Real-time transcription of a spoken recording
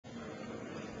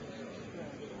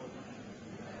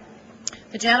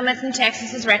The gentleman from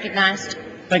Texas is recognized.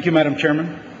 Thank you, Madam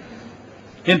Chairman.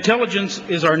 Intelligence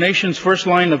is our nation's first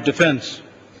line of defense.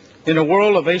 In a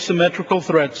world of asymmetrical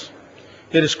threats,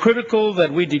 it is critical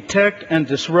that we detect and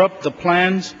disrupt the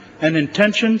plans and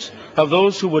intentions of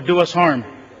those who would do us harm.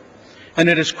 And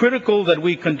it is critical that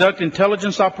we conduct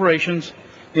intelligence operations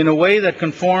in a way that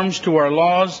conforms to our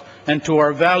laws and to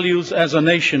our values as a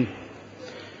nation.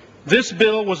 This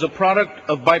bill was a product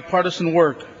of bipartisan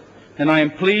work, and I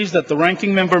am pleased that the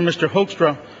ranking member, Mr.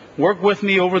 Hoekstra, worked with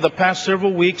me over the past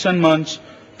several weeks and months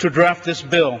to draft this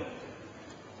bill.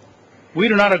 We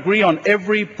do not agree on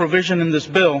every provision in this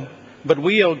bill, but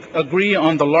we agree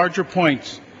on the larger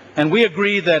points, and we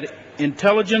agree that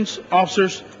intelligence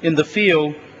officers in the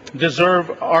field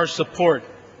deserve our support.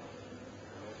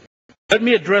 Let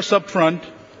me address up front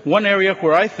one area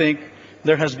where I think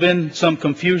there has been some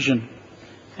confusion,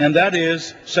 and that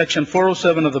is Section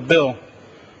 407 of the bill,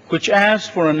 which asks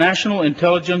for a national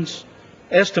intelligence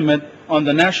estimate on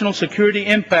the national security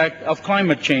impact of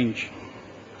climate change.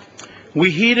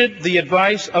 We heeded the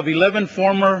advice of 11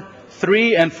 former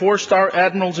 3- and 4-star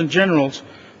admirals and generals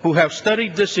who have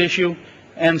studied this issue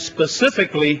and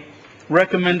specifically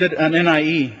recommended an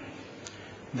NIE.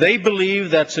 They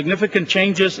believe that significant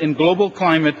changes in global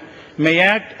climate may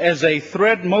act as a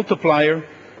threat multiplier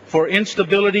for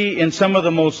instability in some of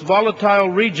the most volatile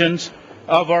regions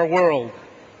of our world.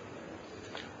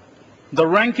 The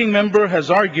ranking member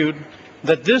has argued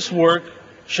that this work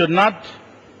should not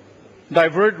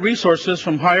divert resources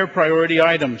from higher priority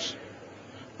items.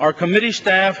 Our committee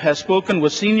staff has spoken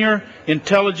with senior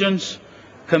intelligence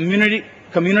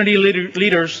community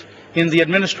leaders in the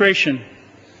administration,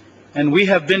 and we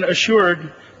have been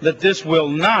assured that this will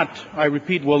not, I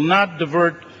repeat, will not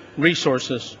divert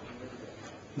resources.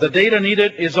 The data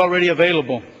needed is already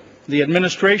available. The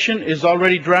administration is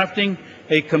already drafting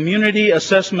a community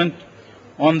assessment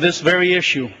on this very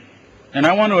issue. And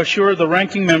I want to assure the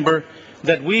ranking member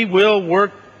that we will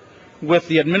work with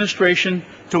the administration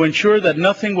to ensure that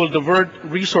nothing will divert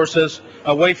resources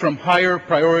away from higher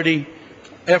priority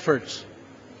efforts.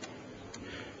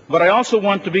 But I also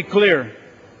want to be clear.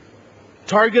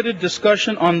 Targeted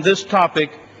discussion on this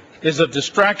topic is a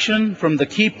distraction from the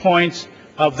key points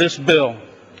of this bill.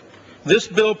 This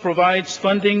bill provides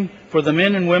funding for the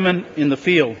men and women in the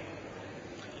field.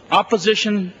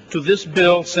 Opposition to this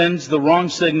bill sends the wrong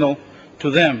signal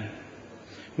to them.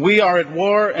 We are at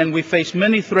war and we face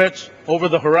many threats over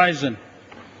the horizon.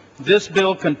 This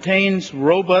bill contains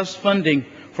robust funding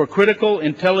for critical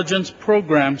intelligence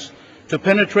programs to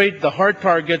penetrate the hard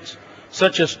targets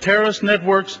such as terrorist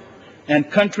networks and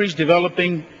countries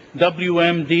developing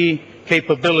WMD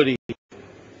capability.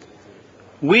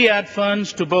 We add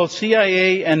funds to both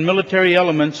CIA and military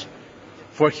elements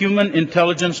for human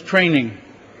intelligence training.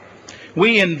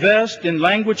 We invest in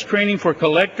language training for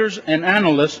collectors and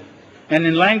analysts and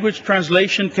in language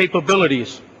translation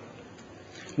capabilities.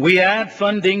 We add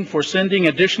funding for sending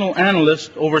additional analysts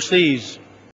overseas,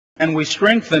 and we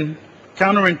strengthen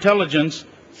counterintelligence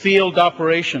field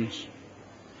operations.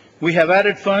 We have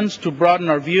added funds to broaden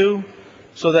our view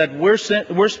so that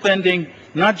we're spending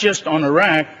not just on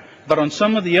Iraq, but on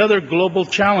some of the other global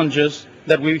challenges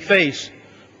that we face,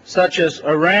 such as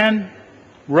Iran,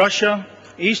 Russia,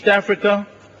 East Africa,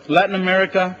 Latin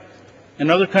America, and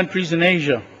other countries in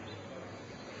Asia.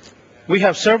 We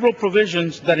have several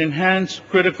provisions that enhance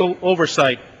critical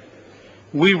oversight.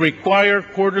 We require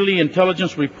quarterly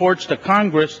intelligence reports to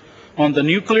Congress on the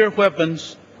nuclear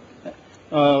weapons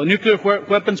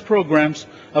programs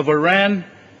of Iran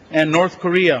and North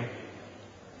Korea.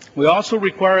 We also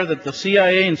require that the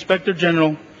CIA Inspector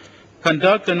General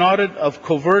conduct an audit of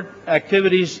covert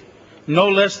activities no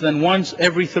less than once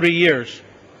every 3 years.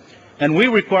 And we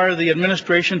require the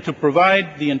administration to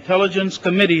provide the intelligence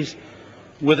committees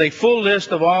with a full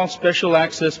list of all special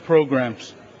access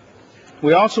programs.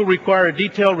 We also require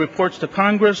detailed reports to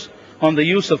Congress on the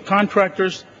use of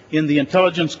contractors in the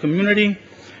intelligence community,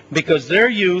 because their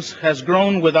use has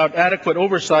grown without adequate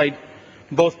oversight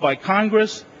both by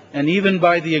Congress and even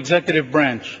by the executive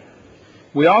branch.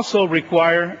 We also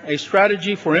require a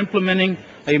strategy for implementing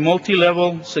a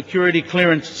multi-level security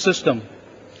clearance system.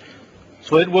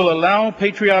 So it will allow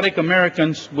patriotic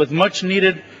Americans with much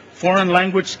needed foreign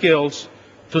language skills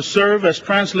to serve as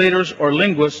translators or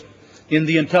linguists in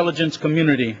the intelligence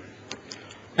community.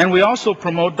 And we also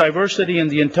promote diversity in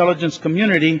the intelligence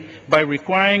community by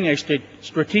requiring a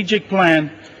strategic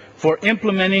plan for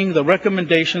implementing the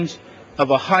recommendations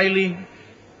of a highly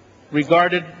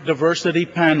regarded diversity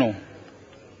panel.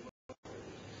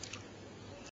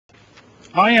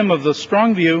 I am of the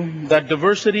strong view that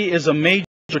diversity is a major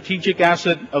strategic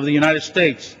asset of the United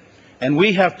States, and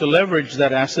we have to leverage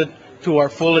that asset to our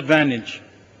full advantage.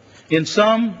 In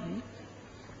sum,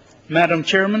 Madam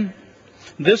Chairman,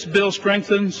 this bill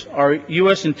strengthens our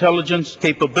U.S. intelligence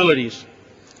capabilities.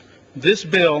 This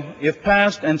bill, if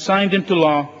passed and signed into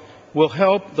law, will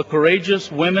help the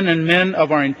courageous women and men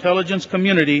of our intelligence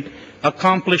community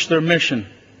accomplish their mission.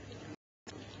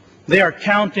 They are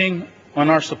counting on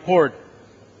our support,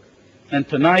 and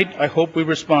tonight I hope we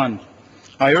respond.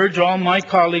 I urge all my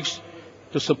colleagues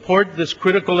to support this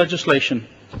critical legislation.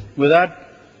 With that,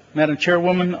 Madam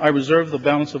Chairwoman, I reserve the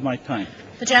balance of my time.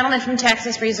 The gentleman from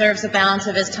Texas reserves the balance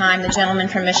of his time. The gentleman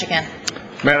from Michigan.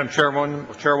 Madam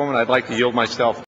Chairwoman, I'd like to yield myself